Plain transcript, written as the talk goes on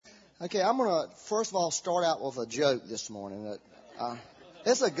Okay, I'm going to first of all start out with a joke this morning.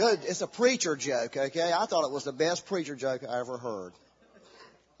 It's a preacher joke, okay? I thought it was the best preacher joke I ever heard.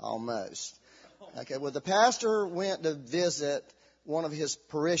 Almost. Okay, well, the pastor went to visit one of his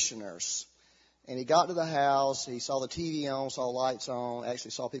parishioners. And he got to the house, he saw the TV on, saw lights on,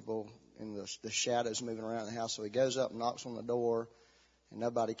 actually saw people in the shadows moving around the house. So he goes up and knocks on the door, and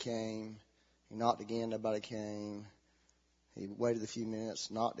nobody came. He knocked again, nobody came. He waited a few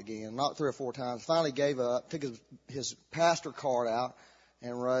minutes, knocked again, knocked 3 or 4 times, finally gave up, took his pastor card out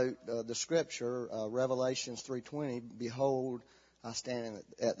and wrote the scripture, Revelations 3:20, "Behold, I stand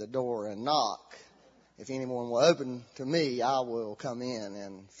at the door and knock. If anyone will open to me, I will come in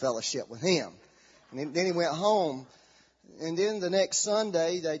and fellowship with him." And then he went home. And then the next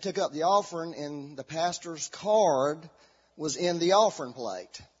Sunday, they took up the offering, and the pastor's card was in the offering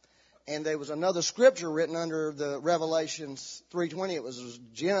plate. And there was another scripture written under the Revelations 3:20. It was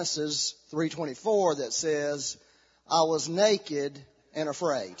Genesis 3:24 that says, "I was naked and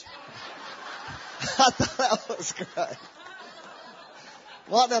afraid." I thought that was great.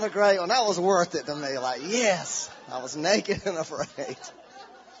 Wasn't that a great one? That was worth it to me. Like, yes, I was naked and afraid.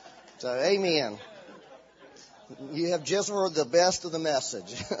 So, amen. You have just heard the best of the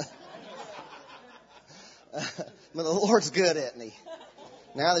message. But the Lord's good at me.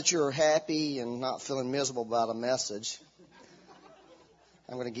 Now that you're happy and not feeling miserable about a message,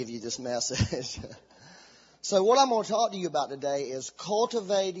 I'm going to give you this message. So what I'm going to talk to you about today is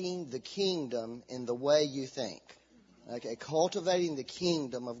cultivating the kingdom in the way you think. Okay, cultivating the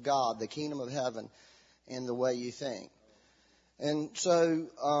kingdom of God, the kingdom of heaven, in the way you think. And so,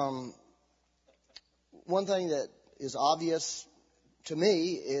 one thing that is obvious to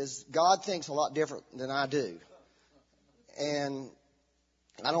me is God thinks a lot different than I do. And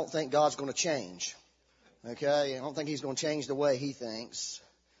I don't think God's going to change. Okay? I don't think He's going to change the way He thinks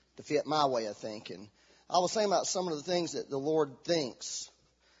to fit my way of thinking. I was saying about some of the things that the Lord thinks.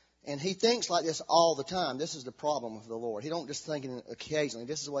 And He thinks like this all the time. This is the problem with the Lord. He don't just think it occasionally.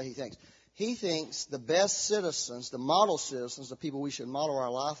 This is the way He thinks. He thinks the best citizens, the model citizens, the people we should model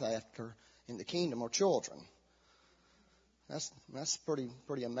our life after in the kingdom are children. That's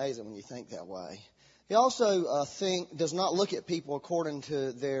pretty amazing when you think that way. He also does not look at people according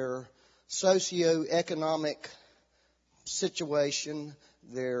to their socioeconomic situation,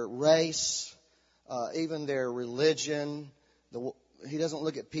 their race, even their religion. He doesn't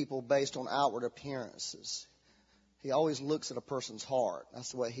look at people based on outward appearances. He always looks at a person's heart.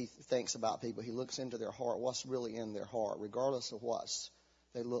 That's the way He thinks about people. He looks into their heart, what's really in their heart, regardless of what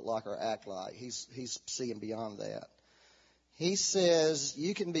they look like or act like. He's seeing beyond that. He says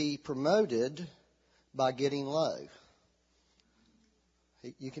you can be promoted by getting low.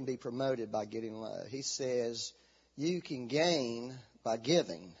 You can be promoted by getting low. He says you can gain by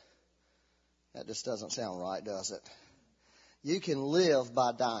giving. That just doesn't sound right, does it? You can live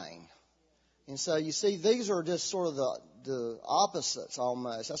by dying. And so you see, these are just sort of the opposites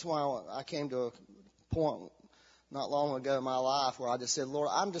almost. That's why I came to a point not long ago in my life where I just said, Lord,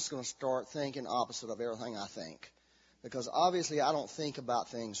 I'm just going to start thinking opposite of everything I think. Because obviously I don't think about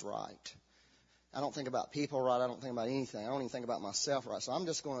things right. I don't think about people right. I don't think about anything. I don't even think about myself right. So I'm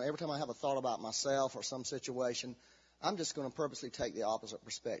just going to, every time I have a thought about myself or some situation, I'm just going to purposely take the opposite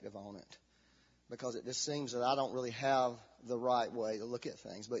perspective on it. Because it just seems that I don't really have the right way to look at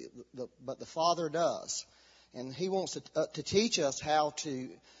things. But the Father does. And He wants to teach us how to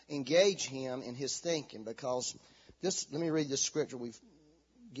engage Him in His thinking. Because let me read this scripture. We've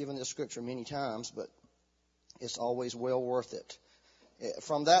given this scripture many times, but it's always well worth it.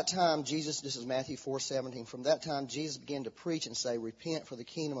 From that time, Jesus, this is Matthew 4:17, from that time Jesus began to preach and say, repent, for the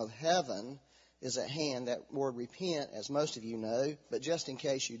kingdom of heaven is at hand. That word repent, as most of you know, but just in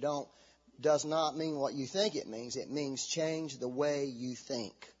case you don't, does not mean what you think it means. It means change the way you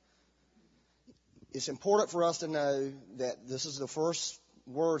think. It's important for us to know that this is the first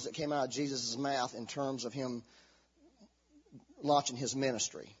words that came out of Jesus' mouth in terms of Him launching His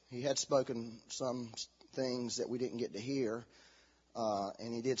ministry. He had spoken some things that we didn't get to hear,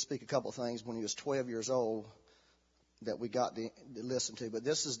 and He did speak a couple of things when He was 12 years old that we got to listen to. But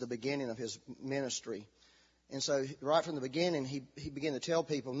this is the beginning of His ministry. And so right from the beginning, he began to tell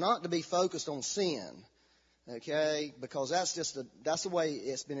people not to be focused on sin, okay, because that's the way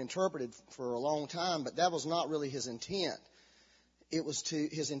it's been interpreted for a long time, but that was not really His intent.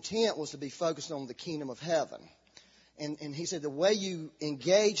 His intent was to be focused on the kingdom of heaven. And He said the way you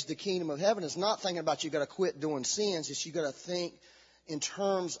engage the kingdom of heaven is not thinking about you got to quit doing sins, it's you got to think in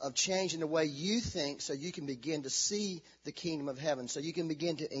terms of changing the way you think so you can begin to see the kingdom of heaven, so you can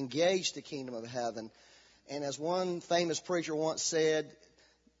begin to engage the kingdom of heaven. And as one famous preacher once said,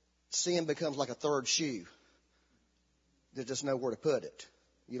 sin becomes like a third shoe. There's just nowhere to put it.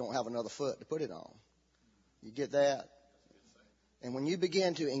 You don't have another foot to put it on. You get that? And when you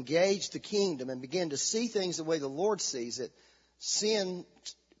begin to engage the kingdom and begin to see things the way the Lord sees it, sin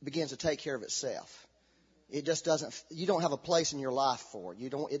begins to take care of itself. It just doesn't, you don't have a place in your life for it.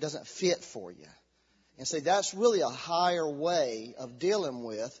 It doesn't fit for you. And see, that's really a higher way of dealing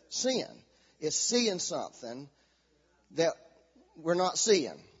with sin. It's seeing something that we're not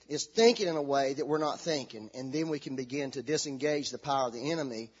seeing. It's thinking in a way that we're not thinking. And then we can begin to disengage the power of the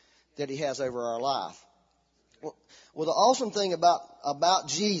enemy that he has over our life. Well, the awesome thing about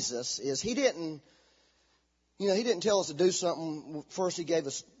Jesus is he didn't tell us to do something. First, he gave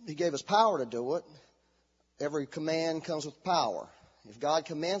us power to do it. Every command comes with power. If God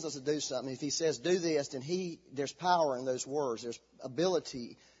commands us to do something, if he says do this, then there's power in those words. There's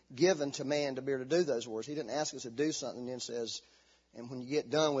ability given to man to be able to do those words. He didn't ask us to do something and then says, and when you get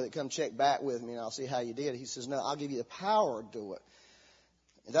done with it, come check back with me and I'll see how you did. He says, no, I'll give you the power to do it.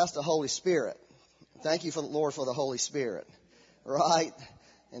 And that's the Holy Spirit. Thank you, Lord, for the Holy Spirit. Right?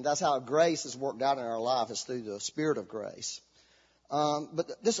 And that's how grace is worked out in our life, is through the Spirit of grace.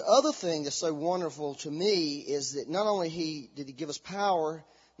 But this other thing that's so wonderful to me is that not only did he give us power,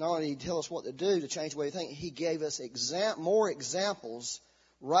 not only did he tell us what to do to change the way we think, he gave us more examples.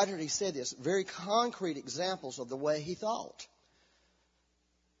 Right after he said this, very concrete examples of the way he thought,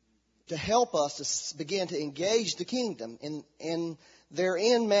 to help us to begin to engage the kingdom. And they're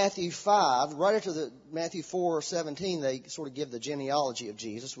in Matthew 5. Right after Matthew 4:17, they sort of give the genealogy of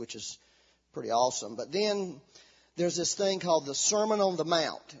Jesus, which is pretty awesome. But then there's this thing called the Sermon on the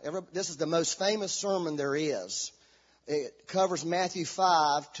Mount. This is the most famous sermon there is. It covers Matthew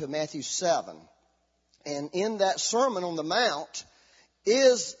 5 to Matthew 7. And in that Sermon on the Mount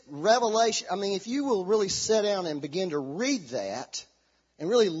is revelation. I mean, if you will really sit down and begin to read that and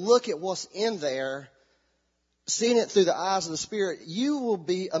really look at what's in there, seeing it through the eyes of the Spirit, you will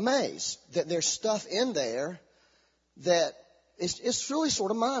be amazed that there's stuff in there that it's really sort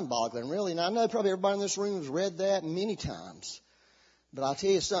of mind-boggling, really. And I know probably everybody in this room has read that many times. But I'll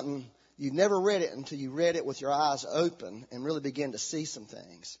tell you something, you've never read it until you read it with your eyes open and really begin to see some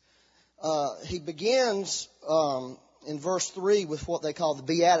things. He begins in verse 3 with what they call the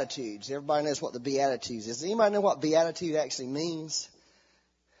Beatitudes. Everybody knows what the Beatitudes is. Does anybody know what Beatitude actually means?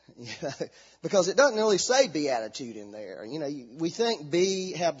 Because it doesn't really say beatitude in there. You know, we think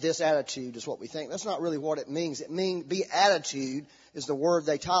have this attitude is what we think. That's not really what it means. It means beatitude is the word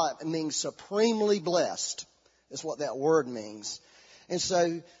they type. It means supremely blessed. Is what that word means. And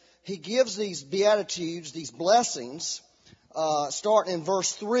so he gives these beatitudes, these blessings, starting in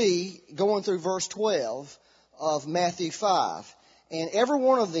verse 3, going through verse 12 of Matthew 5. And every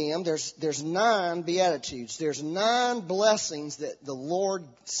one of them, there's 9 beatitudes. There's 9 blessings that the Lord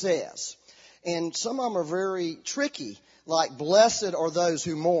says. And some of them are very tricky, like blessed are those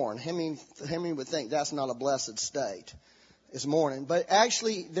who mourn. How many would think that's not a blessed state, is mourning? But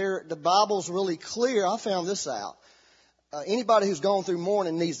actually, the Bible's really clear. I found this out. Anybody who's gone through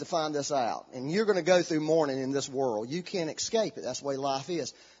mourning needs to find this out. And you're going to go through mourning in this world. You can't escape it. That's the way life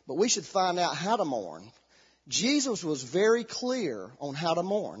is. But we should find out how to mourn. Jesus was very clear on how to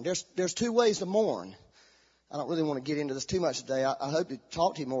mourn. There's 2 ways to mourn. I don't really want to get into this too much today. I hope to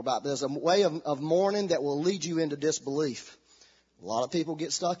talk to you more about it. There's a way of mourning that will lead you into disbelief. A lot of people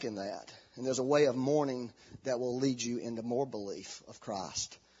get stuck in that. And there's a way of mourning that will lead you into more belief of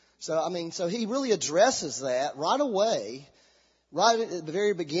Christ. So he really addresses that right away, right at the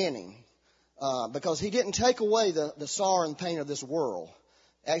very beginning, because he didn't take away the sorrow and pain of this world.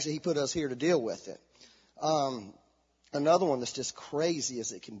 Actually, he put us here to deal with it. Another one that's just crazy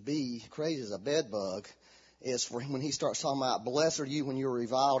as it can be, crazy as a bed bug, is for when he starts talking about, blessed are you when you're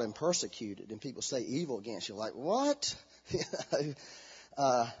reviled and persecuted, and people say evil against you. Like, what?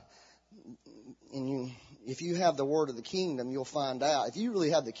 If you have the word of the kingdom, you'll find out. If you really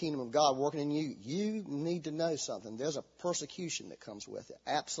have the kingdom of God working in you, you need to know something. There's a persecution that comes with it.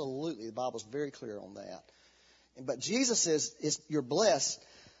 Absolutely. The Bible's very clear on that. But Jesus says you're blessed.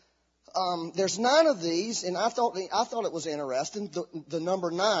 There's 9 of these, and I thought it was interesting. The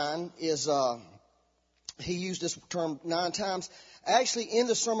number 9 is, he used this term 9 times. Actually, in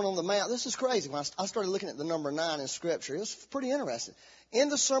the Sermon on the Mount, this is crazy. When I started looking at the number 9 in Scripture, it was pretty interesting. In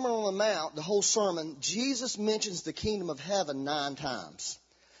the Sermon on the Mount, the whole sermon, Jesus mentions the kingdom of heaven 9 times.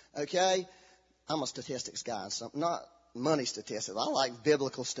 Okay? I'm a statistics guy, not money statistics. I like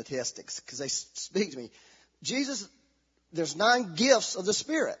biblical statistics because they speak to me. Jesus, there's 9 gifts of the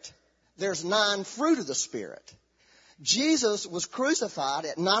Spirit. There's 9 fruit of the Spirit. Jesus was crucified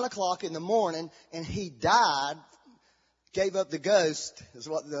at 9 o'clock in the morning, and he died, gave up the ghost, is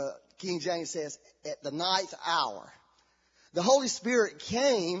what the King James says, at the ninth hour. The Holy Spirit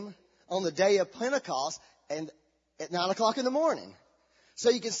came on the day of Pentecost and at 9 o'clock in the morning. So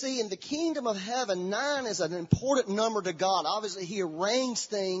you can see in the kingdom of heaven, 9 is an important number to God. Obviously, He arranged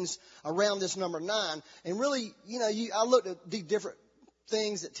things around this number 9. And really, I looked at the different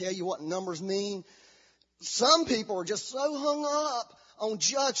things that tell you what numbers mean. Some people are just so hung up on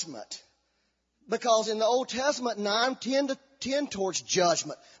judgment. Because in the Old Testament, 9 tend towards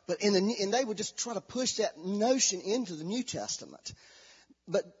judgment. But and they would just try to push that notion into the New Testament.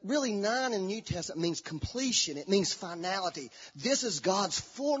 But really 9 in the New Testament means completion. It means finality. This is God's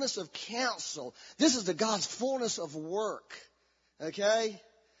fullness of counsel. This is God's fullness of work. Okay?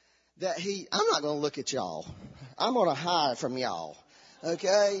 I'm not going to look at y'all. I'm going to hide from y'all.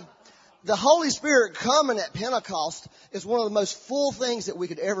 Okay? The Holy Spirit coming at Pentecost is one of the most full things that we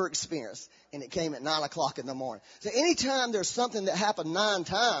could ever experience. And it came at 9 o'clock in the morning. So anytime there's something that happened 9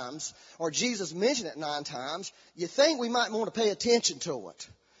 times, or Jesus mentioned it 9 times, you think we might want to pay attention to it.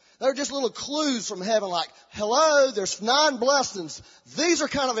 They're just little clues from heaven like, hello, there's 9 blessings. These are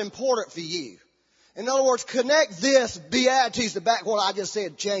kind of important for you. In other words, connect this Beatitudes to back what I just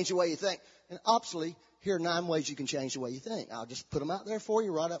said, change the way you think. And obviously, here are 9 ways you can change the way you think. I'll just put them out there for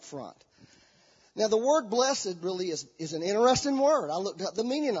you right up front. Now, the word blessed really is an interesting word. I looked up the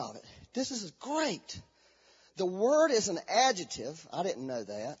meaning of it. This is great. The word is an adjective. I didn't know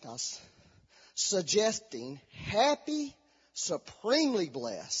that. I was suggesting happy, supremely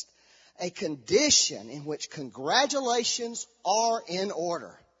blessed, a condition in which congratulations are in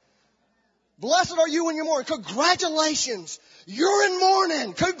order. Blessed are you when you're mourning. Congratulations. You're in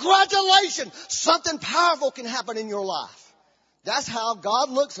mourning. Congratulations. Something powerful can happen in your life. That's how God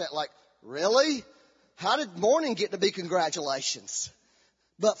looks at it. Like, really? How did mourning get to be congratulations?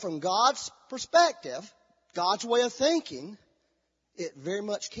 But from God's perspective, God's way of thinking, it very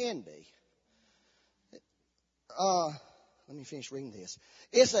much can be. Let me finish reading this.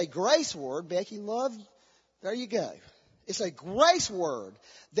 It's a grace word, Becky, love. There you go. It's a grace word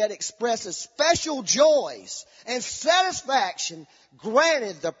that expresses special joys and satisfaction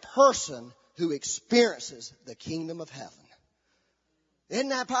granted the person who experiences the kingdom of heaven. Isn't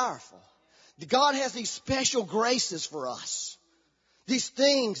that powerful? God has these special graces for us. These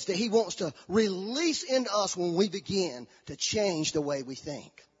things that He wants to release into us when we begin to change the way we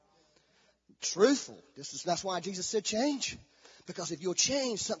think. Truthful. That's why Jesus said change. Because if you'll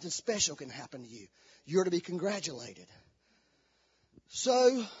change, something special can happen to you. You're to be congratulated.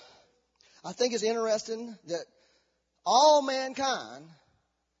 So, I think it's interesting that all mankind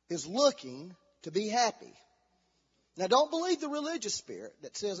is looking to be happy. Now, don't believe the religious spirit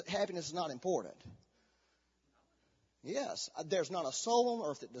that says that happiness is not important. Yes, there's not a soul on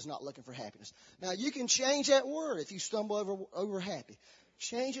earth that is not looking for happiness. Now, you can change that word if you stumble over happy.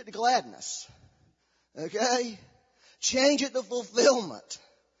 Change it to gladness. Okay? Change it to fulfillment.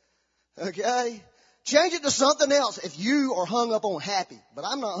 Okay? Change it to something else if you are hung up on happy. But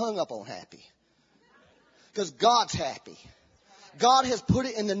I'm not hung up on happy. Because God's happy. God has put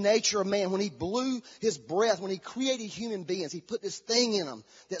it in the nature of man. When He blew His breath, when He created human beings, He put this thing in them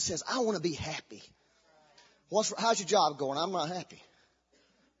that says, I want to be happy. How's your job going? I'm not happy.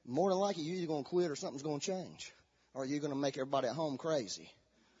 More than likely, you're either going to quit or something's going to change. Or you're going to make everybody at home crazy.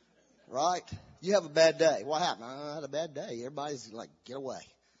 Right? You have a bad day. What happened? I had a bad day. Everybody's like, get away.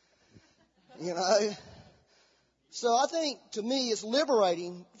 You know? So I think, to me, it's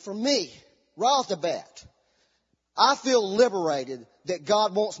liberating for me, right off the bat. I feel liberated that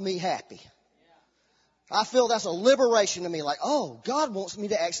God wants me happy. I feel that's a liberation to me. Like, oh, God wants me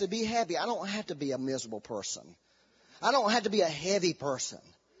to actually be happy. I don't have to be a miserable person. I don't have to be a heavy person.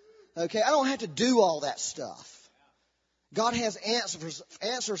 Okay? I don't have to do all that stuff. God has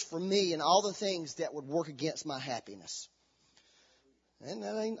answers for me and all the things that would work against my happiness. And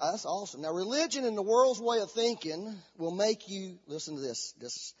that's awesome. Now, religion and the world's way of thinking will make you, listen to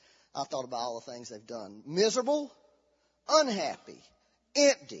this. I've thought about all the things they've done. Miserable, unhappy,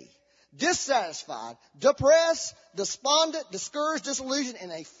 empty, dissatisfied, depressed, despondent, discouraged, disillusioned,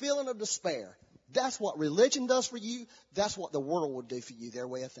 and a feeling of despair. That's what religion does for you. That's what the world will do for you, their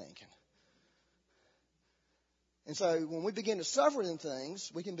way of thinking. And so when we begin to suffer in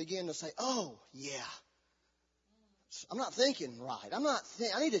things, we can begin to say, oh, yeah, I'm not thinking right.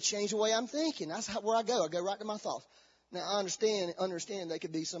 I need to change the way I'm thinking. That's where I go. I go right to my thoughts. Now, I understand there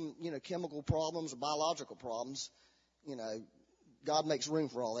could be some, chemical problems or biological problems. God makes room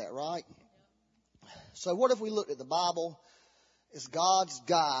for all that, right? So what if we looked at the Bible as God's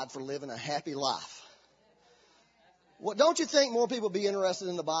guide for living a happy life? Don't you think more people would be interested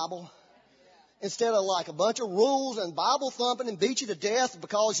in the Bible? Instead of like a bunch of rules and Bible thumping and beat you to death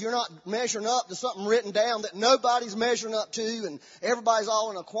because you're not measuring up to something written down that nobody's measuring up to, and everybody's all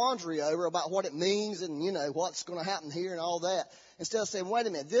in a quandary over about what it means and, you know, what's going to happen here and all that. Instead of saying, wait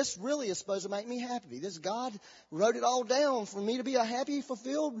a minute, this really is supposed to make me happy. This God wrote it all down for me to be a happy,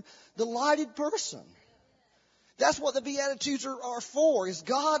 fulfilled, delighted person. That's what the Beatitudes are for, is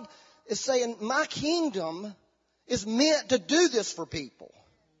God is saying, my kingdom is meant to do this for people.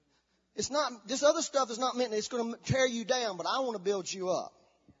 It's not, this other stuff is not meant, it's going to tear you down, but I want to build you up.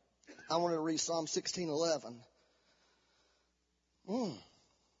 I want to read Psalm 16:11.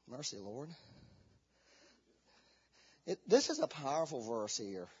 Mercy, Lord. This is a powerful verse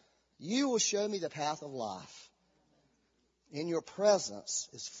here. You will show me the path of life. In your presence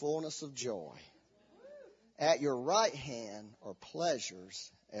is fullness of joy. At your right hand are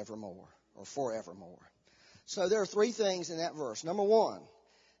pleasures evermore, or forevermore. So there are three things in that verse. Number one,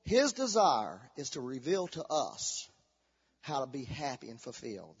 His desire is to reveal to us how to be happy and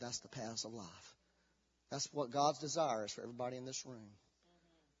fulfilled. That's the paths of life. That's what God's desire is for everybody in this room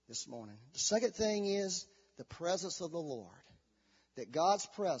this morning. The second thing is the presence of the Lord. That God's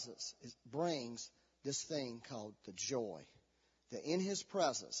presence brings this thing called the joy. That in His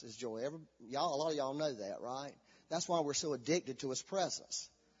presence is joy. A lot of y'all know that, right? That's why we're so addicted to His presence.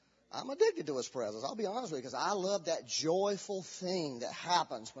 I'm addicted to His presence. I'll be honest with you, because I love that joyful thing that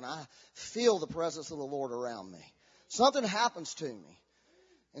happens when I feel the presence of the Lord around me. Something happens to me.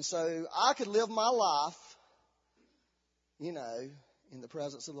 And so I could live my life, you know, in the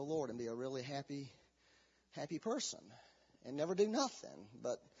presence of the Lord and be a really happy person and never do nothing.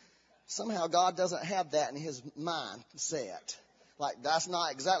 But somehow God doesn't have that in His mind set. Like, that's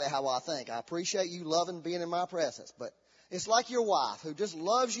not exactly how I think. I appreciate you loving being in my presence, but it's like your wife who just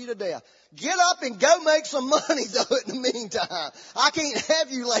loves you to death. Get up and go make some money, though, in the meantime. I can't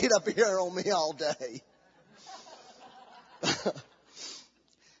have you laid up here on me all day.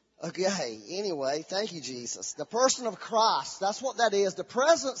 Okay, anyway, thank you, Jesus. The person of Christ, that's what that is. The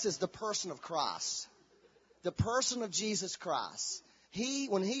presence is the person of Christ. The person of Jesus Christ.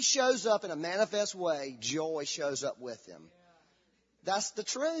 When He shows up in a manifest way, joy shows up with Him. That's the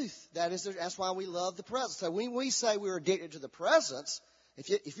truth. That's why we love the presence. So when we say we're addicted to the presence,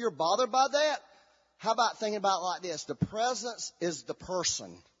 if you're bothered by that, how about thinking about it like this? The presence is the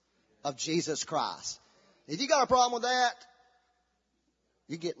person of Jesus Christ. If you got a problem with that,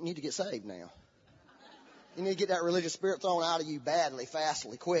 you need to get saved now. You need to get that religious spirit thrown out of you badly,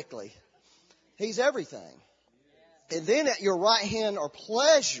 fastly, quickly. He's everything. And then at your right hand are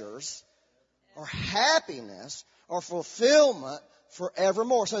pleasures, or happiness, or fulfillment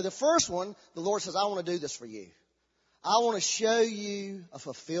forevermore. So the first one, the Lord says, I want to do this for you. I want to show you a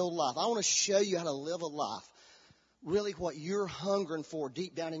fulfilled life. I want to show you how to live a life. Really what you're hungering for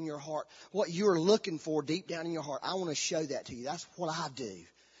deep down in your heart, what you're looking for deep down in your heart, I want to show that to you. That's what I do.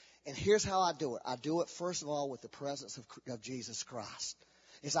 And here's how I do it. I do it, first of all, with the presence of Jesus Christ.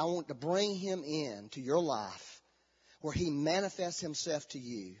 I want to bring Him in to your life where He manifests Himself to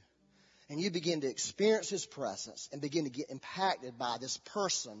you. And you begin to experience His presence and begin to get impacted by this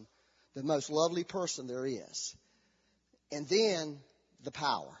person, the most lovely person there is. And then the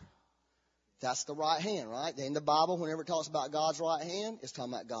power. That's the right hand, right? In the Bible, whenever it talks about God's right hand, it's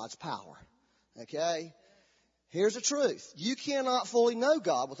talking about God's power. Okay? Here's the truth. You cannot fully know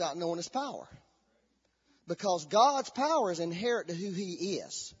God without knowing His power. Because God's power is inherent to who He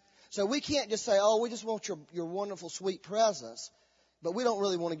is. So we can't just say, oh, we just want your wonderful, sweet presence. But we don't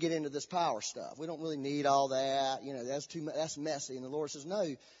really want to get into this power stuff. We don't really need all that. You know, that's messy. And the Lord says, no,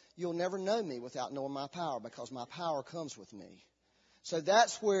 you'll never know me without knowing my power, because my power comes with me. So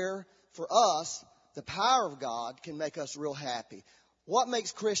that's where, for us, the power of God can make us real happy. What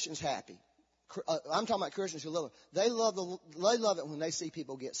makes Christians happy? I'm talking about Christians who love it. They love it when they see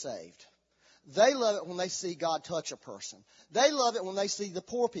people get saved. They love it when they see God touch a person. They love it when they see the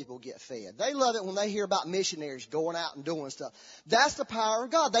poor people get fed. They love it when they hear about missionaries going out and doing stuff. That's the power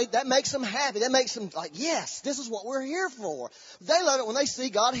of God. That makes them happy. That makes them like, yes, this is what we're here for. They love it when they see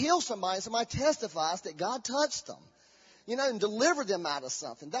God heal somebody and somebody testifies that God touched them. You know, and deliver them out of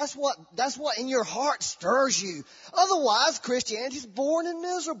something. That's what in your heart stirs you. Otherwise, Christianity's boring and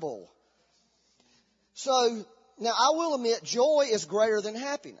miserable. So, now I will admit, joy is greater than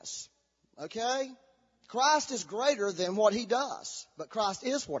happiness. Okay? Christ is greater than what He does, but Christ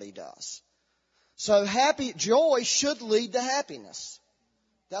is what He does. So joy should lead to happiness.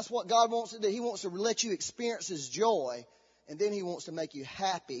 That's what God wants to do. He wants to let you experience His joy, and then He wants to make you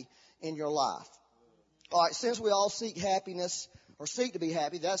happy in your life. All right, since we all seek happiness, or seek to be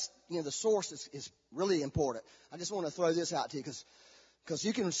happy, that's, the source is really important. I just want to throw this out to you, because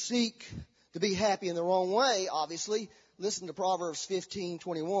you can seek To be happy in the wrong way, obviously, listen to Proverbs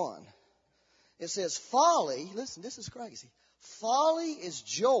 15:21. It says, folly, listen, this is crazy. Folly is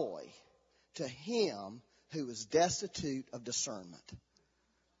joy to him who is destitute of discernment.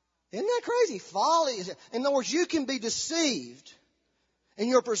 Isn't that crazy? Folly is, in other words, you can be deceived in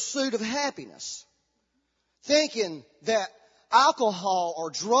your pursuit of happiness, thinking that alcohol or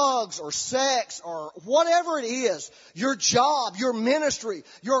drugs or sex or whatever it is, your job, your ministry,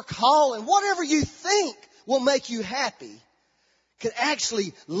 your calling, whatever you think will make you happy, can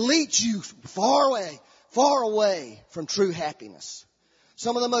actually lead you far away from true happiness.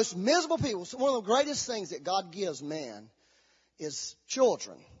 Some of the most miserable people, one of the greatest things that God gives man is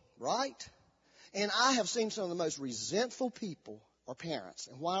children, right? And I have seen some of the most resentful people are parents.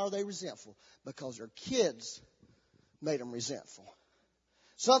 And why are they resentful? Because their kids made them resentful.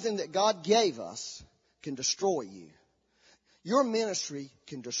 Something that God gave us can destroy you. Your ministry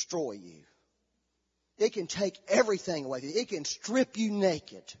can destroy you. It can take everything away. It can strip you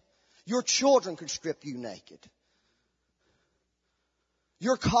naked. Your children can strip you naked.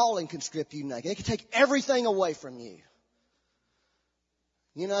 Your calling can strip you naked. It can take everything away from you.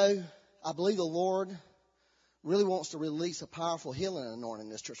 You know, I believe the Lord really wants to release a powerful healing anointing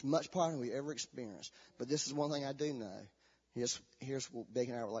in this church, much power than we ever experienced. But this is one thing I do know. Here's what Becky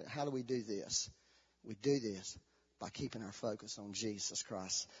and I were like. How do we do this? We do this by keeping our focus on Jesus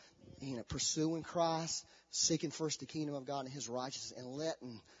Christ. You know, pursuing Christ, seeking first the kingdom of God and His righteousness, and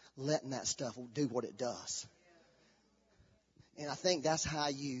letting that stuff do what it does. And I think that's how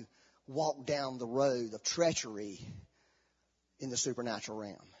you walk down the road of treachery in the supernatural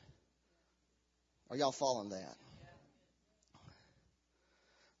realm. Are y'all following that?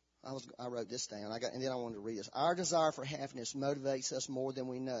 I wrote this down, and then I wanted to read this. Our desire for happiness motivates us more than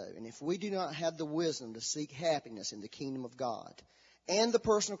we know. And if we do not have the wisdom to seek happiness in the kingdom of God and the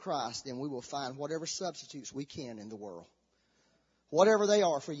person of Christ, then we will find whatever substitutes we can in the world. Whatever they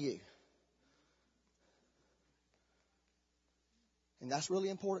are for you. And that's really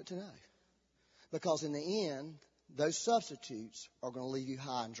important to know. Because in the end, those substitutes are going to leave you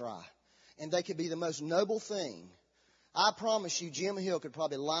high and dry. And they could be the most noble thing. I promise you, Jim Hill could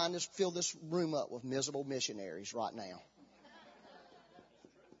probably fill this room up with miserable missionaries right now.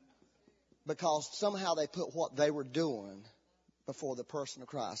 Because somehow they put what they were doing before the person of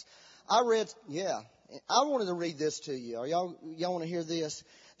Christ. I wanted to read this to you. Y'all want to hear this?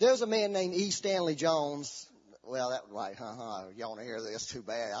 There's a man named E. Stanley Jones. Well, y'all want to hear this? Too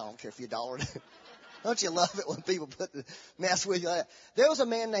bad. I don't care if you dollar it. Don't you love it when people mess with you? There was a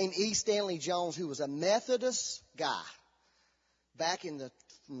man named E. Stanley Jones who was a Methodist guy. Back in the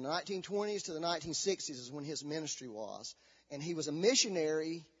 1920s to the 1960s is when his ministry was. And he was a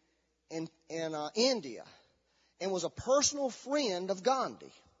missionary in India and was a personal friend of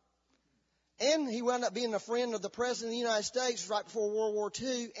Gandhi. And he wound up being a friend of the President of the United States right before World War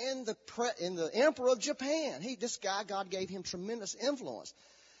II and the Emperor of Japan. This guy, God gave him tremendous influence.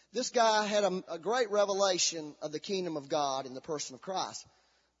 This guy had a great revelation of the kingdom of God in the person of Christ.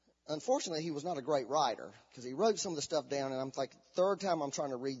 Unfortunately, he was not a great writer because he wrote some of the stuff down, and I'm like, third time I'm trying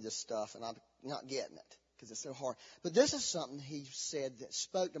to read this stuff, and I'm not getting it because it's so hard. But this is something he said that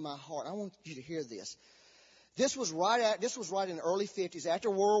spoke to my heart. I want you to hear this. This was right in the early 50s, after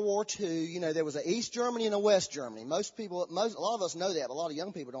World War II. You know, there was an East Germany and a West Germany. A lot of us know that, but a lot of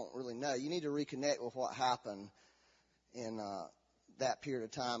young people don't really know. You need to reconnect with what happened in that period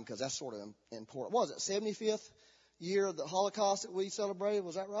of time because that's sort of important. What was it, 75th year of the Holocaust that we celebrated?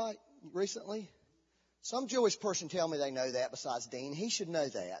 Was that right? Recently? Some Jewish person tell me they know that besides Dean. He should know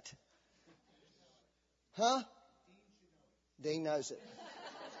that. Huh? Dean knows it.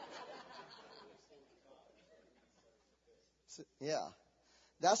 Yeah.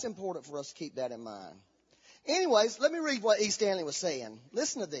 That's important for us to keep that in mind. Anyways, let me read what E. Stanley was saying.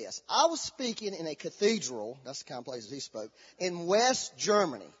 Listen to this. I was speaking in a cathedral, that's the kind of places he spoke, in West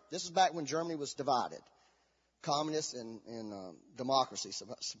Germany. This is back when Germany was divided. Communist and democracy,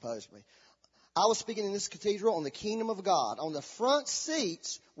 supposedly. I was speaking in this cathedral on the kingdom of God. On the front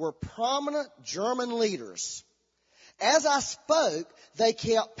seats were prominent German leaders. As I spoke, they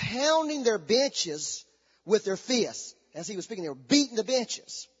kept pounding their benches with their fists. As he was speaking, they were beating the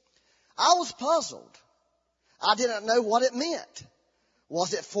benches. I was puzzled. I didn't know what it meant.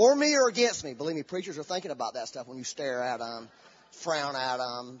 Was it for me or against me? Believe me, preachers are thinking about that stuff when you stare at them, frown at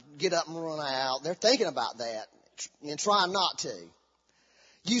them, get up and run out. They're thinking about that and trying not to.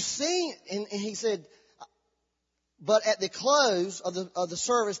 You see, and he said, but at the close of the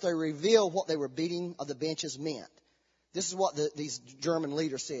service, they revealed what they were beating of the benches meant. This is what these German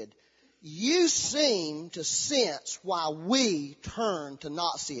leaders said. You seem to sense why we turn to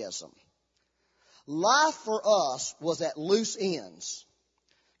Nazism. Life for us was at loose ends,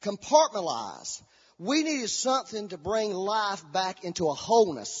 compartmentalized. We needed something to bring life back into a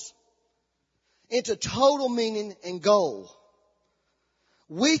wholeness, into total meaning and goal.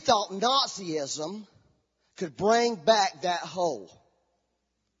 We thought Nazism could bring back that whole.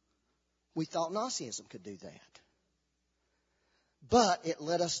 We thought Nazism could do that. But it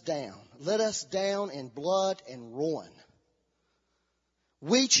let us down in blood and ruin.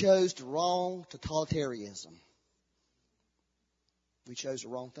 We chose the wrong totalitarianism. We chose the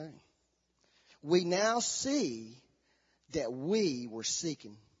wrong thing. We now see that what we were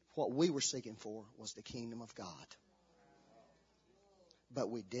seeking for was the kingdom of God.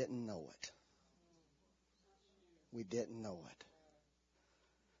 But we didn't know it. We didn't know it.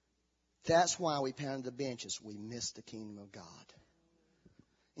 That's why we pounded the benches. We missed the kingdom of God.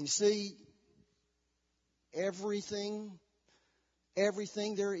 And you see, everything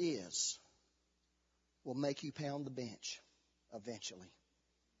there is will make you pound the bench eventually.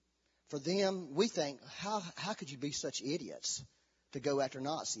 For them, we think, how could you be such idiots to go after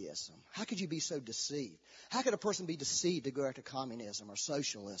Nazism? How could you be so deceived? How could a person be deceived to go after communism or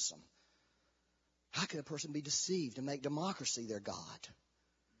socialism? How could a person be deceived to make democracy their God?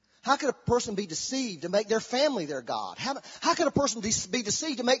 How could a person be deceived to make their family their God? How could a person be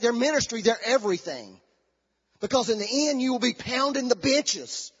deceived to make their ministry their everything? Because in the end, you will be pounding the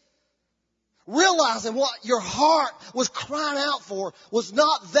benches. Realizing what your heart was crying out for was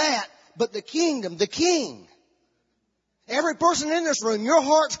not that, but the kingdom, the king. Every person in this room, your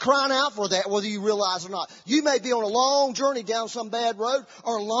heart's crying out for that, whether you realize it or not. You may be on a long journey down some bad road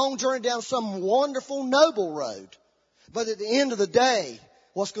or a long journey down some wonderful, noble road. But at the end of the day,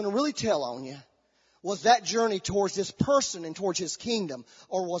 what's going to really tell on you was that journey towards this person and towards his kingdom,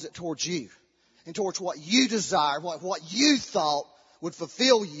 or was it towards you and towards what you desired, what you thought would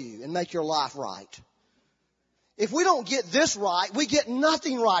fulfill you and make your life right. If we don't get this right, we get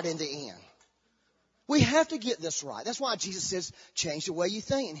nothing right in the end. We have to get this right. That's why Jesus says, change the way you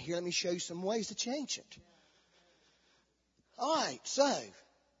think. And here, let me show you some ways to change it. All right, so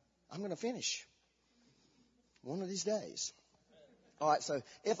I'm going to finish one of these days. All right, so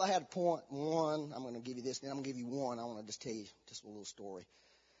if I had point one, I'm going to give you this, then I'm going to give you one. I want to just tell you just a little story.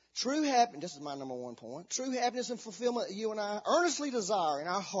 True happiness, this is my number one point. True happiness and fulfillment that you and I earnestly desire in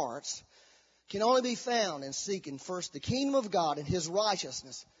our hearts can only be found in seeking first the kingdom of God and His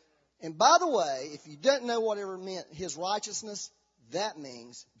righteousness. And by the way, if you didn't know whatever meant His righteousness, that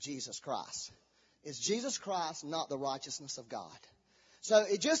means Jesus Christ. It's Jesus Christ, not the righteousness of God. So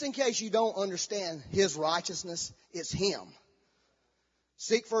just in case you don't understand His righteousness, it's Him.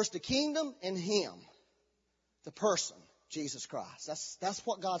 Seek first the kingdom and Him, the person, Jesus Christ. That's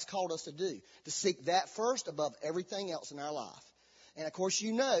what God's called us to do, to seek that first above everything else in our life. And of course,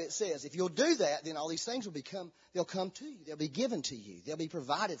 you know, it says, if you'll do that, then all these things they'll come to you. They'll be given to you. They'll be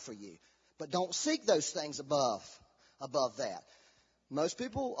provided for you. But don't seek those things above that. A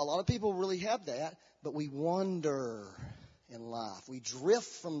lot of people really have that, but we wander in life. We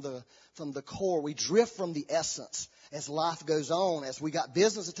drift from the core. We drift from the essence as life goes on, as we got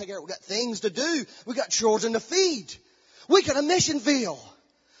business to take care of. We got things to do. We got children to feed. We got a mission field.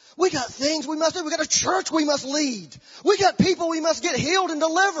 We got things we must do. We got a church we must lead. We got people we must get healed and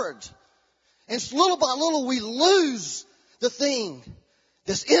delivered. And little by little we lose the thing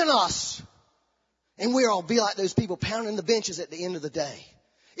that's in us. And we'll be like those people pounding the benches at the end of the day.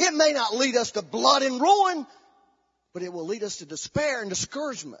 It may not lead us to blood and ruin, but it will lead us to despair and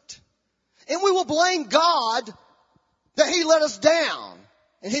discouragement. And we will blame God that He let us down.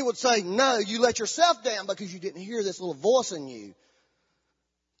 And He would say, no, you let yourself down because you didn't hear this little voice in you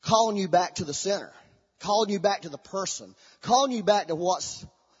calling you back to the center, calling you back to the person, calling you back to what's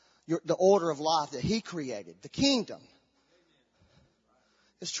the order of life that He created, the kingdom.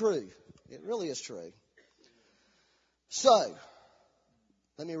 It's true. It really is true. So,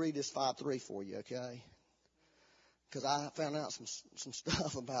 let me read this 5:3 for you, okay? Because I found out some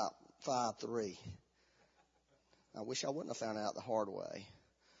stuff about 5:3. I wish I wouldn't have found out the hard way.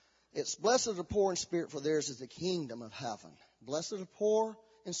 It's blessed are the poor in spirit, for theirs is the kingdom of heaven. Blessed are the poor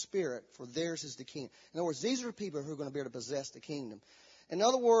in spirit, for theirs is the kingdom. In other words, these are the people who are going to be able to possess the kingdom. In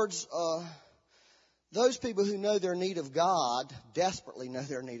other words, those people who know their need of God, desperately know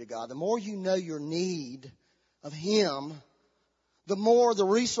their need of God. The more you know your need of Him, the more the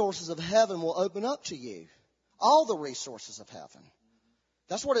resources of heaven will open up to you. All the resources of heaven.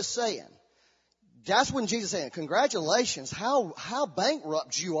 That's what it's saying. That's when Jesus is saying, congratulations, how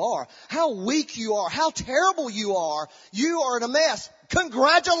bankrupt you are, how weak you are, how terrible you are. You are in a mess.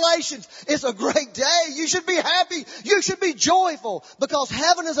 Congratulations. It's a great day. You should be happy. You should be joyful because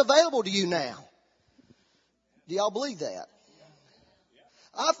heaven is available to you now. Do y'all believe that?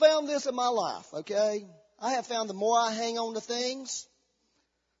 I found this in my life, okay? I have found the more I hang on to things,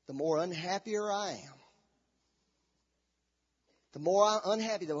 the more unhappier I am. The more I'm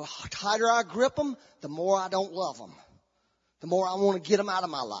unhappy, the tighter I grip them, the more I don't love them. The more I want to get them out of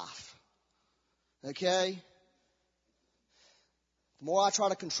my life. Okay? The more I try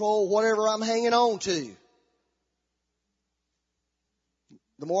to control whatever I'm hanging on to,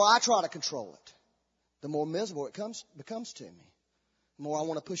 the more I try to control it, the more miserable it becomes to me. The more I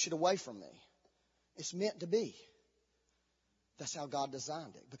want to push it away from me. It's meant to be. That's how God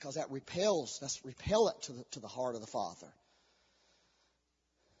designed it, because that's repellent to the heart of the Father.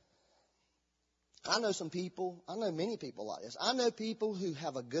 I know many people like this. I know people who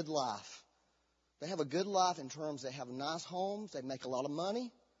have a good life. They have a good life in terms they have nice homes, they make a lot of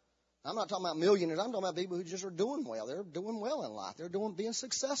money. I'm not talking about millionaires, I'm talking about people who just are doing well. They're doing well in life. They're being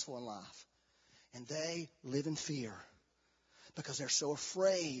successful in life. And they live in fear because they're so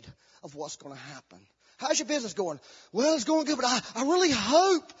afraid of what's going to happen. How's your business going? Well, it's going good, but I really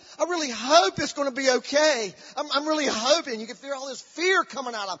hope it's going to be okay. I'm really hoping. You can feel all this fear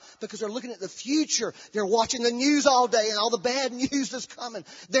coming out of them because they're looking at the future. They're watching the news all day and all the bad news that's coming.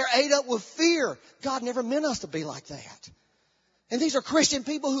 They're ate up with fear. God never meant us to be like that. And these are Christian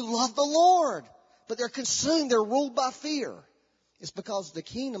people who love the Lord, but they're consumed. They're ruled by fear. It's because the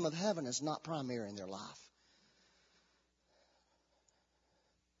kingdom of heaven is not primary in their life.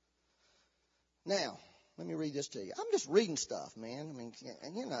 Now, let me read this to you. I'm just reading stuff, man. I mean,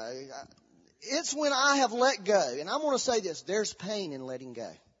 you know, it's when I have let go. And I'm going to say this. There's pain in letting go.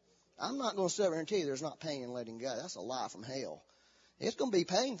 I'm not going to sit over here and tell you there's not pain in letting go. That's a lie from hell. It's going to be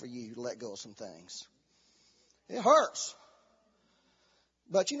pain for you to let go of some things. It hurts.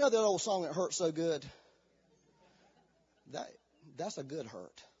 But you know that old song, It Hurts So Good? That's a good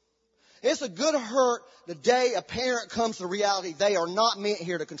hurt. It's a good hurt the day a parent comes to reality they are not meant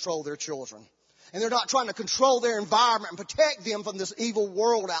here to control their children. And they're not trying to control their environment and protect them from this evil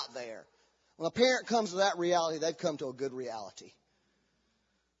world out there. When a parent comes to that reality, they've come to a good reality.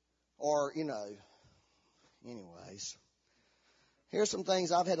 Or, you know, anyways. Here's some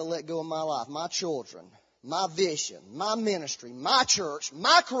things I've had to let go in my life. My children, my vision, my ministry, my church,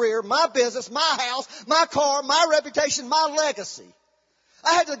 my career, my business, my house, my car, my reputation, my legacy.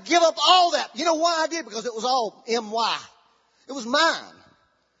 I had to give up all that. You know why I did? Because it was all MY. It was mine.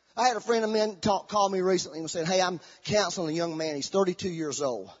 I had a friend of mine call me recently and said, hey, I'm counseling a young man. He's 32 years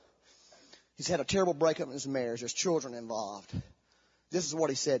old. He's had a terrible breakup in his marriage. There's children involved. This is what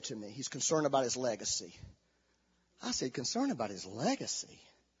he said to me. He's concerned about his legacy. I said, concerned about his legacy?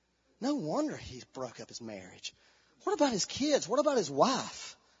 No wonder he broke up his marriage. What about his kids? What about his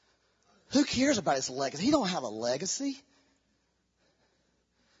wife? Who cares about his legacy? He don't have a legacy.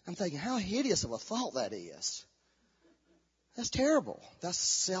 I'm thinking, how hideous of a thought that is. That's terrible. That's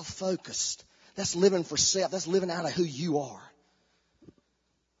self-focused. That's living for self. That's living out of who you are.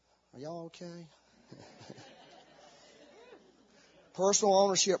 Are y'all okay? Personal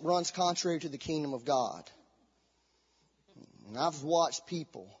ownership runs contrary to the kingdom of God. And I've watched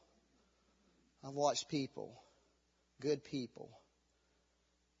people, good people.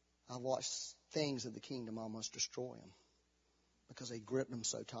 I've watched things of the kingdom almost destroy them because they grip them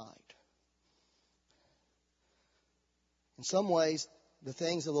so tight. In some ways, the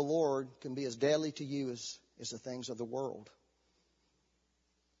things of the Lord can be as deadly to you as the things of the world.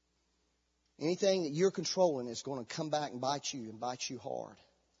 Anything that you're controlling is going to come back and bite you hard.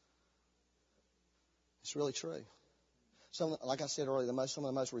 It's really true. Like I said earlier, some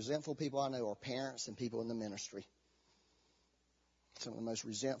of the most resentful people I know are parents and people in the ministry. Some of the most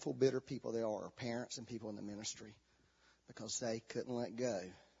resentful, bitter people there are parents and people in the ministry because they couldn't let go.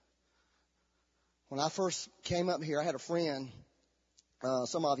 When I first came up here, I had a friend.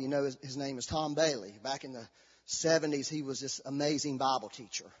 Some of you know his name is Tom Bailey. Back in the 70s, he was this amazing Bible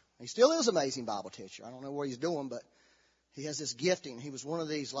teacher. He still is an amazing Bible teacher. I don't know what he's doing, but he has this gifting. He was one of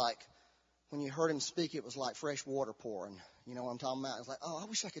these, like, when you heard him speak, it was like fresh water pouring. You know what I'm talking about? It's like, oh, I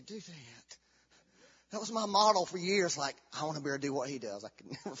wish I could do that. That was my model for years. Like, I want to be able to do what he does. I could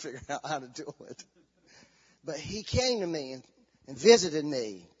never figure out how to do it. But he came to me and visited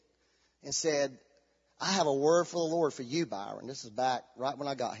me and said, I have a word for the Lord for you, Byron. This is back right when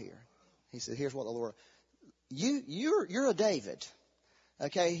I got here. He said, here's what the Lord, you're a David.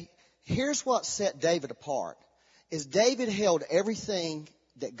 Okay. Here's what set David apart is David held everything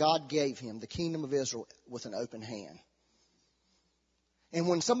that God gave him, the kingdom of Israel, with an open hand. And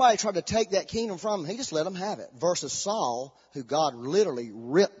when somebody tried to take that kingdom from him, he just let them have it. Versus Saul, who God literally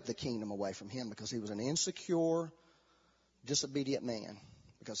ripped the kingdom away from him because he was an insecure, disobedient man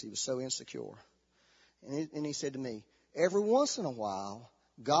because he was so insecure. And he said to me, every once in a while,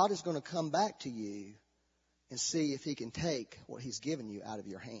 God is going to come back to you and see if he can take what he's given you out of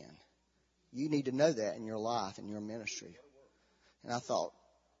your hand. You need to know that in your life, in your ministry. And I thought,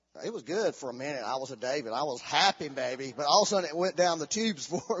 it was good for a minute. I was a David. I was happy, baby. But all of a sudden it went down the tubes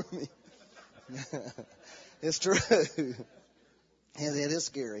for me. It's true. And it is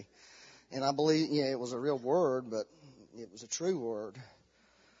scary. And I believe, it was a real word, but it was a true word.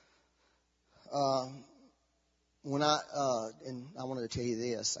 And I wanted to tell you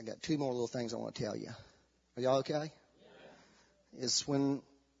this. I got two more little things I want to tell you. Are y'all okay? Yeah. It's when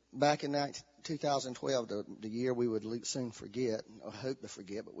back in 2012, the year we would soon forget, or hope to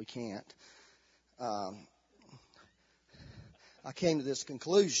forget, but we can't. I came to this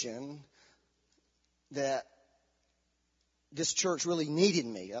conclusion that this church really needed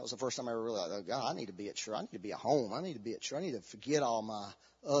me. That was the first time I ever realized, oh, God, I need to be at church. I need to be at home. I need to be at church. I need to forget all my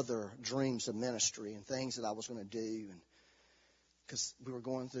other dreams of ministry and things that I was going to do. Because we were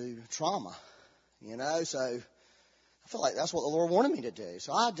going through trauma, So I felt like that's what the Lord wanted me to do.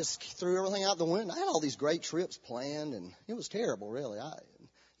 So I just threw everything out the window. I had all these great trips planned, and it was terrible, really.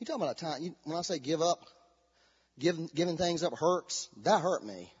 You talking about a time, when I say give up, giving things up hurts, that hurt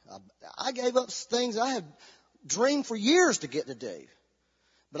me. I gave up things I had dreamed for years to get to do.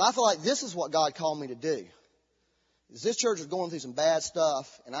 But I feel like this is what God called me to do. This church is going through some bad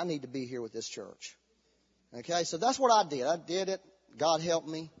stuff, and I need to be here with this church. Okay, so that's what I did. I did it. God helped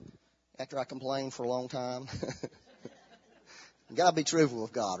me after I complained for a long time. You got to be truthful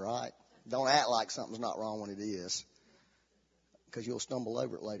with God, right? Don't act like something's not wrong when it is, because you'll stumble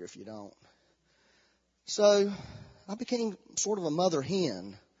over it later if you don't. So I became sort of a mother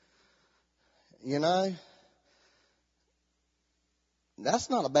hen, That's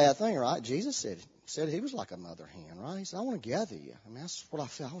not a bad thing, right? Jesus said he was like a mother hen, right? He said, I want to gather you. I mean, that's what I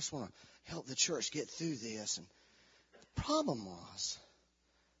feel. I just want to help the church get through this. And the problem was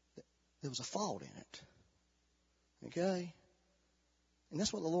that there was a fault in it. Okay? And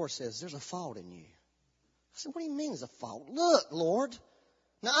that's what the Lord says. There's a fault in you. I said, what do you mean there's a fault? Look, Lord.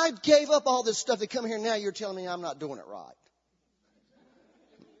 Now, I gave up all this stuff to come here. Now you're telling me I'm not doing it right.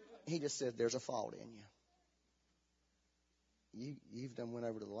 He just said, there's a fault in you. You've done went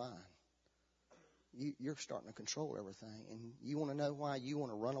over to the line. You're starting to control everything. And you want to know why you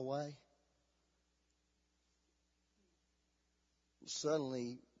want to run away?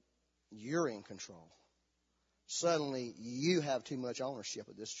 Suddenly, you're in control. Suddenly, you have too much ownership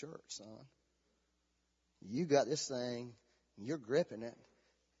of this church, son. You got this thing, and you're gripping it.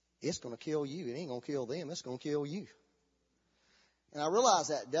 It's going to kill you. It ain't going to kill them. It's going to kill you. And I realized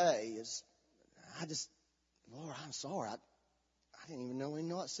that day Lord, I'm sorry. I didn't even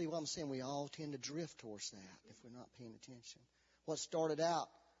know. See what I'm saying? We all tend to drift towards that if we're not paying attention. What started out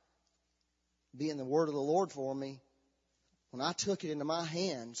being the word of the Lord for me, when I took it into my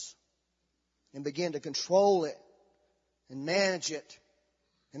hands and began to control it and manage it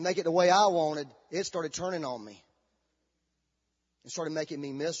and make it the way I wanted, it started turning on me. It started making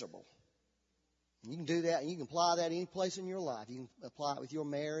me miserable. And you can do that, and you can apply that any place in your life. You can apply it with your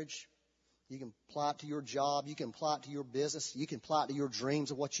marriage. You can apply it to your job. You can apply it to your business. You can apply it to your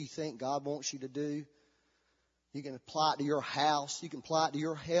dreams of what you think God wants you to do. You can apply it to your house. You can apply it to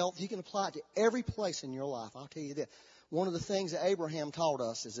your health. You can apply it to every place in your life. I'll tell you this. One of the things that Abraham taught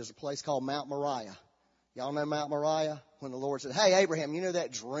us is there's a place called Mount Moriah. Y'all know Mount Moriah? When the Lord said, hey, Abraham, you know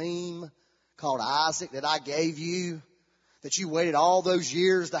that dream called Isaac that I gave you, that you waited all those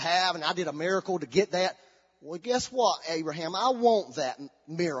years to have, and I did a miracle to get that? Well, guess what, Abraham? I want that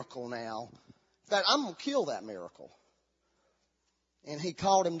miracle now. In fact, I'm going to kill that miracle. And he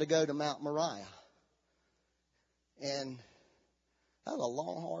called him to go to Mount Moriah. And that was a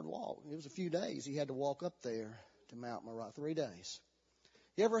long, hard walk. It was a few days. He had to walk up there to Mount Moriah, 3 days.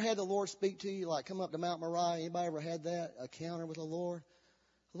 You ever had the Lord speak to you, like come up to Mount Moriah? Anybody ever had that encounter with the Lord?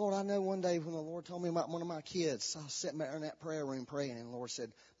 Lord, I know one day when the Lord told me about one of my kids, I was sitting there in that prayer room praying, and the Lord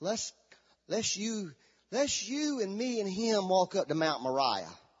said, let's you and me and him walk up to Mount Moriah.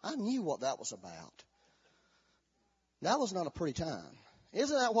 I knew what that was about. That was not a pretty time.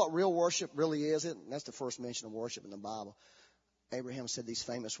 Isn't that what real worship really is? That's the first mention of worship in the Bible. Abraham said these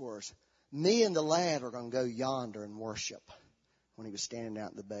famous words, me and the lad are going to go yonder and worship, when he was standing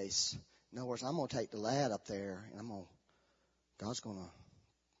out at the base. In other words, I'm going to take the lad up there, and God's going to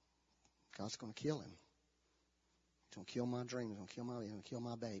kill him. He's going to kill my dream. He's going to kill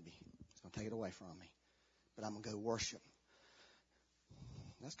my baby. He's going to take it away from me. But I'm going to go worship.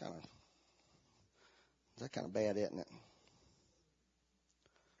 That's kind of bad, isn't it?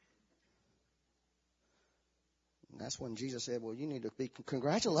 And that's when Jesus said, well, you need to be,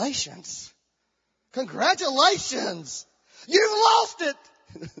 congratulations. Congratulations. You've lost it.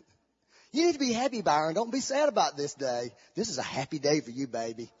 You need to be happy, Byron. Don't be sad about this day. This is a happy day for you,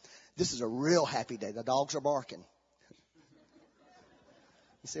 baby. This is a real happy day. The dogs are barking.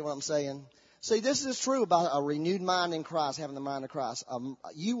 You see what I'm saying? See, this is true about a renewed mind in Christ, having the mind of Christ.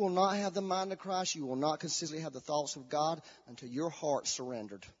 You will not have the mind of Christ. You will not consistently have the thoughts of God until your heart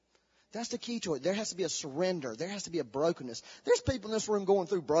surrendered. That's the key to it. There has to be a surrender. There has to be a brokenness. There's people in this room going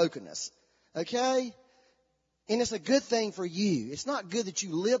through brokenness. Okay? And it's a good thing for you. It's not good that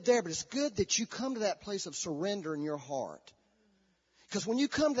you live there, but it's good that you come to that place of surrender in your heart. Because when you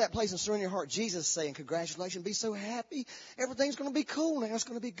come to that place and surrender your heart, Jesus is saying, congratulations, be so happy. Everything's going to be cool now. It's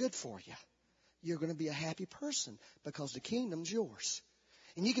going to be good for you. You're going to be a happy person because the kingdom's yours.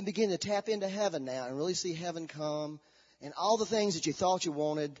 And you can begin to tap into heaven now and really see heaven come. And all the things that you thought you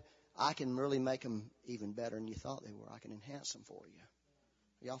wanted, I can really make them even better than you thought they were. I can enhance them for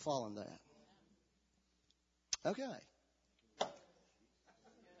you. Y'all following that? Okay.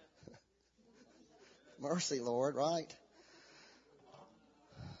 Mercy, Lord, right?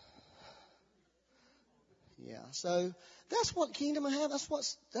 Yeah. So that's what kingdom of heaven.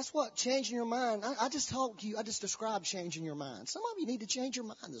 That's what changing your mind. I just told you. I just described changing your mind. Some of you need to change your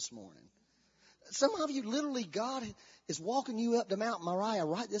mind this morning. Some of you, literally, God is walking you up to Mount Moriah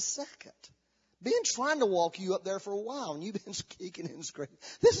right this second. Been trying to walk you up there for a while, and you've been kicking and screaming.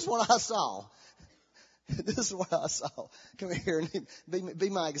 This is what I saw. This is what I saw. Come here and be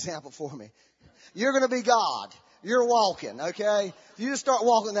my example for me. You're going to be God. You're walking, okay? You just start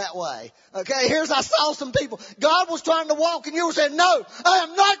walking that way. Okay, I saw some people. God was trying to walk and you were saying, no, I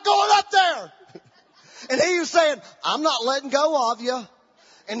am not going up there. And he was saying, I'm not letting go of you.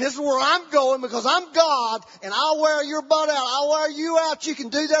 And this is where I'm going because I'm God and I'll wear your butt out. I'll wear you out. You can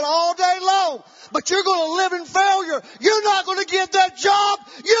do that all day long. But you're going to live in failure. You're not going to get that job.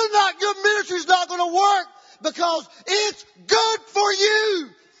 Your ministry's not going to work because it's good for you.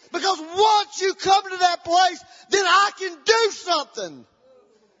 Because once you come to that place, then I can do something.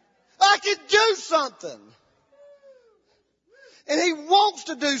 I can do something. And he wants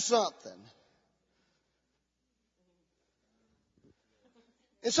to do something.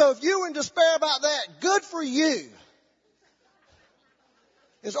 And so if you're in despair about that, good for you.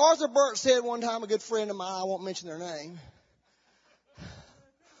 As Arthur Burt said one time, a good friend of mine, I won't mention their name,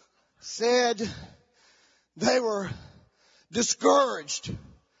 said they were discouraged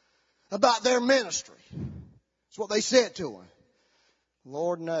about their ministry. That's what they said to him.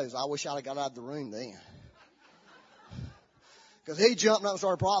 Lord knows, I wish I'd have got out of the room then. Because he jumped up and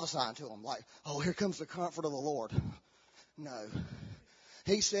started prophesying to them like, oh, here comes the comfort of the Lord. No.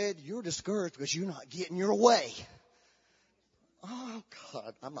 He said, you're discouraged because you're not getting your way. Oh,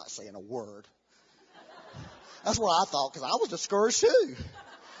 God, I'm not saying a word. That's what I thought because I was discouraged too.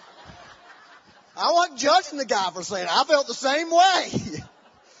 I wasn't judging the guy for saying it. I felt the same way.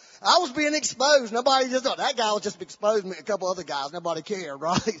 I was being exposed. Nobody just thought that guy was just exposing me. A couple other guys, nobody cared,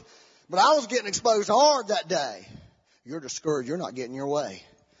 right? But I was getting exposed hard that day. You're discouraged. You're not getting your way.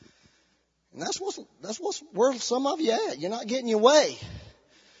 And that's where some of you at. You're not getting your way.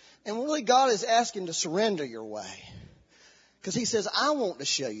 And really God is asking to surrender your way. Because he says, I want to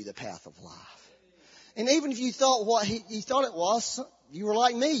show you the path of life. And even if you thought what he thought it was, you were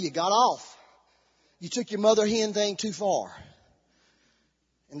like me. You got off. You took your mother hen thing too far.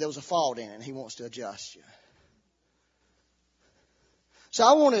 And there was a fault in it, and he wants to adjust you. So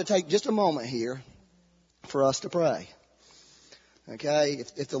I wanted to take just a moment here for us to pray. Okay?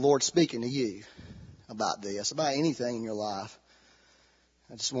 If the Lord's speaking to you about this, about anything in your life,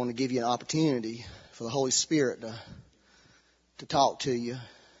 I just want to give you an opportunity for the Holy Spirit to talk to you.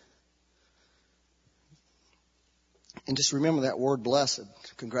 And just remember that word blessed.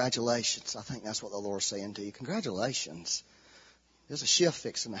 Congratulations. I think that's what the Lord's saying to you. Congratulations. There's a shift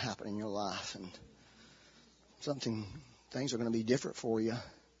fixing to happen in your life. And things are going to be different for you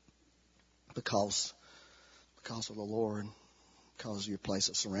because of the Lord, because of your place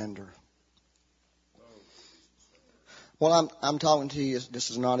of surrender. Well, I'm talking to you.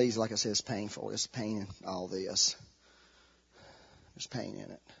 This is not easy. Like I said, it's painful. There's pain in all this. There's pain in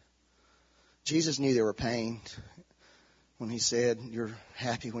it. Jesus knew there were pain when he said, you're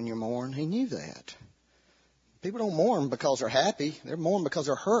happy when you mourn. He knew that. People don't mourn because they're happy. They're mourning because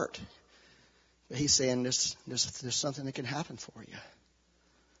they're hurt. But he's saying there's something that can happen for you.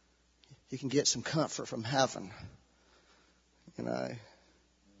 You can get some comfort from heaven. You know.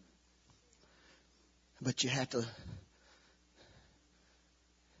 But you have to.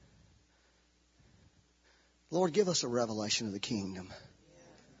 Lord, give us a revelation of the kingdom.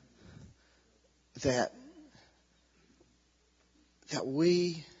 That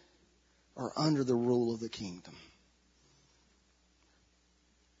we are under the rule of the kingdom.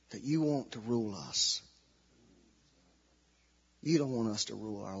 That you want to rule us. You don't want us to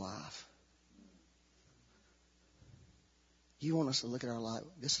rule our life. You want us to look at our life.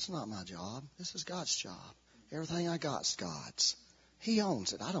 This is not my job. This is God's job. Everything I got is God's. He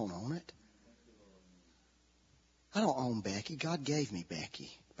owns it. I don't own it. I don't own Becky. God gave me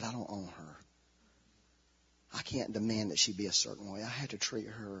Becky, but I don't own her. I can't demand that she be a certain way. I have to treat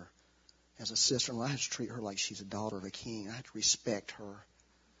her as a sister-in-law. I have to treat her like she's a daughter of a king. I have to respect her.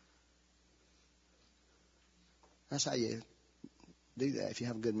 That's how you do that. If you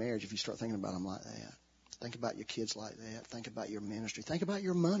have a good marriage, if you start thinking about them like that. Think about your kids like that. Think about your ministry. Think about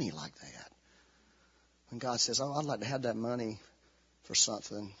your money like that. When God says, oh, I'd like to have that money for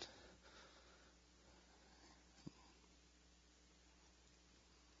something.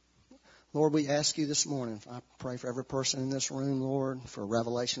 Lord, we ask you this morning, I pray for every person in this room, Lord, for a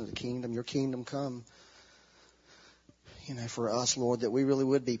revelation of the kingdom. Your kingdom come. For us, Lord, that we really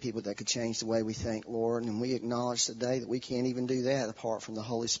would be people that could change the way we think, Lord. And we acknowledge today that we can't even do that apart from the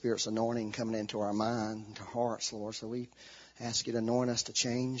Holy Spirit's anointing coming into our mind, into our hearts, Lord. So we ask you to anoint us to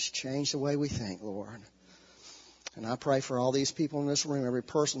change the way we think, Lord. And I pray for all these people in this room, every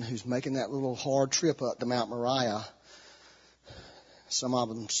person who's making that little hard trip up to Mount Moriah. Some of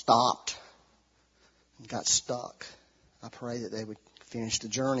them stopped and got stuck. I pray that they would finish the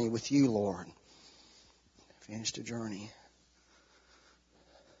journey with you, Lord. Finish the journey.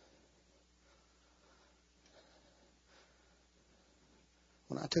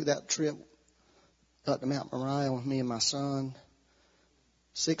 When I took that trip up to Mount Moriah with me and my son,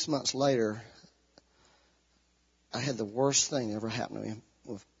 6 months later, I had the worst thing ever happen to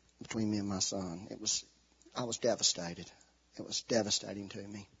me between me and my son. I was devastated. It was devastating to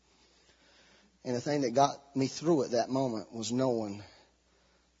me. And the thing that got me through it that moment was knowing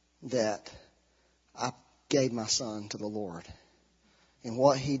that I gave my son to the Lord. And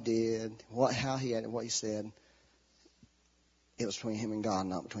what he did, how he had it, what he said, it was between him and God,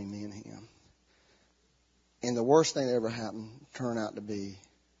 not between me and him. And the worst thing that ever happened turned out to be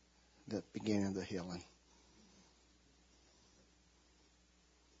the beginning of the healing.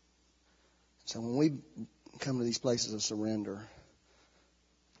 So when we come to these places of surrender,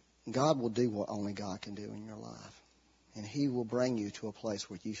 God will do what only God can do in your life. And he will bring you to a place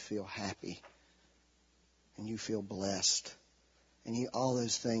where you feel happy and you feel blessed. And all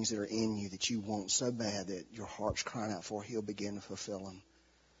those things that are in you that you want so bad that your heart's crying out for, he'll begin to fulfill them.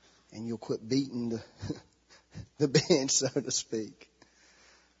 And you'll quit beating the bench, so to speak.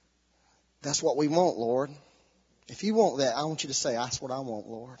 That's what we want, Lord. If you want that, I want you to say, that's what I want,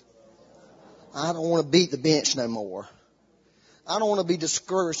 Lord. I don't want to beat the bench no more. I don't want to be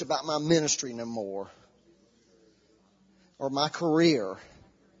discouraged about my ministry no more. Or my career.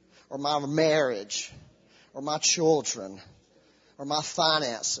 Or my marriage. Or my children. Or my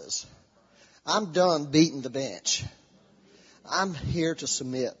finances. I'm done beating the bench. I'm here to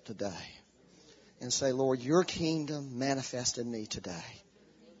submit today. And say, Lord, your kingdom manifest in me today.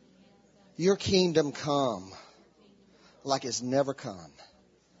 Your kingdom come like it's never come.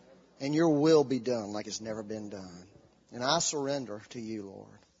 And your will be done like it's never been done. And I surrender to you,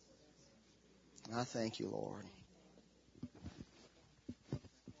 Lord. I thank you, Lord.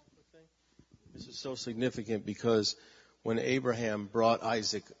 This is so significant because when Abraham brought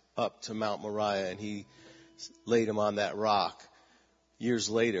Isaac up to Mount Moriah and he laid him on that rock, years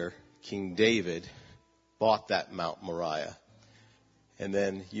later, King David bought that Mount Moriah. And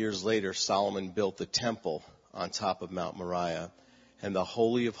then years later, Solomon built the temple on top of Mount Moriah. And the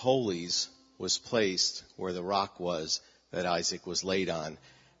Holy of Holies was placed where the rock was that Isaac was laid on.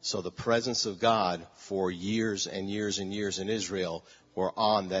 So the presence of God for years and years and years in Israel were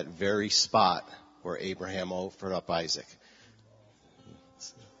on that very spot where Abraham offered up Isaac.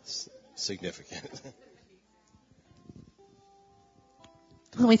 It's significant.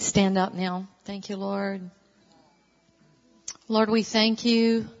 Let me stand up now. Thank you, Lord. Lord, we thank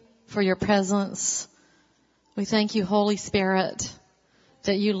you for your presence. We thank you, Holy Spirit,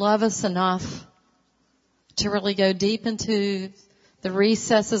 that you love us enough to really go deep into the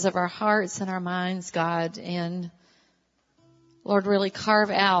recesses of our hearts and our minds, God, and Lord, really carve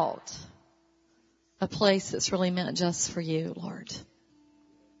out a place that's really meant just for you, Lord.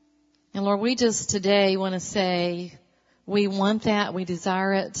 And Lord, we just today want to say we want that, we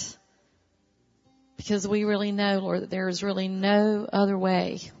desire it, because we really know, Lord, that there is really no other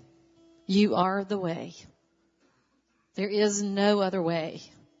way. You are the way. There is no other way.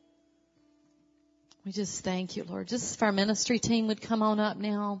 We just thank you, Lord. Just if our ministry team would come on up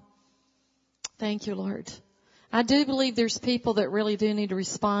now. Thank you, Lord. I do believe there's people that really do need to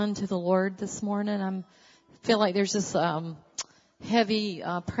respond to the Lord this morning. I feel like there's this heavy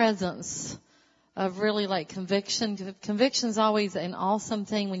presence of really like conviction. Conviction's always an awesome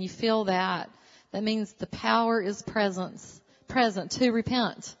thing. When you feel that, that means the power is present to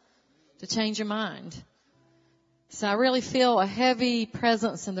repent, to change your mind. So I really feel a heavy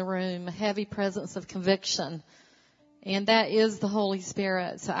presence in the room, a heavy presence of conviction. And that is the Holy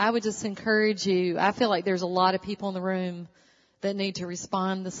Spirit. So I would just encourage you. I feel like there's a lot of people in the room that need to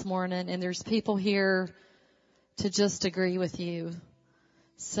respond this morning. And there's people here to just agree with you.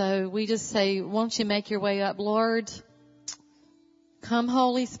 So we just say, won't you make your way up, Lord? Come,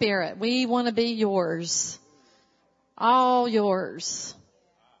 Holy Spirit. We want to be yours. All yours.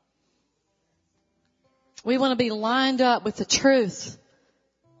 We want to be lined up with the truth,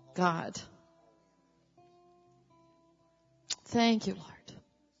 God. Thank you, Lord.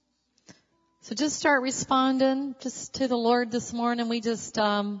 So just start responding just to the Lord this morning. We just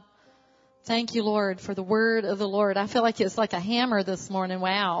thank you, Lord, for the word of the Lord. I feel like it's like a hammer this morning.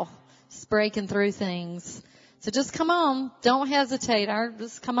 Wow. Just breaking through things. So just come on. Don't hesitate.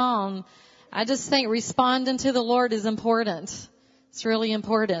 Just come on. I just think responding to the Lord is important. It's really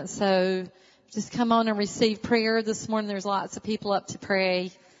important. So just come on and receive prayer this morning. There's lots of people up to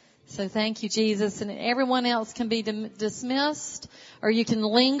pray. So thank you, Jesus. And everyone else can be dismissed, or you can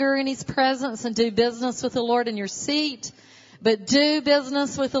linger in His presence and do business with the Lord in your seat. But do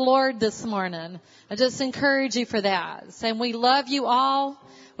business with the Lord this morning. I just encourage you for that. Saying we love you all.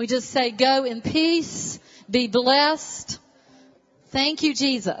 We just say go in peace. Be blessed. Thank you,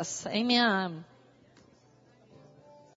 Jesus. Amen.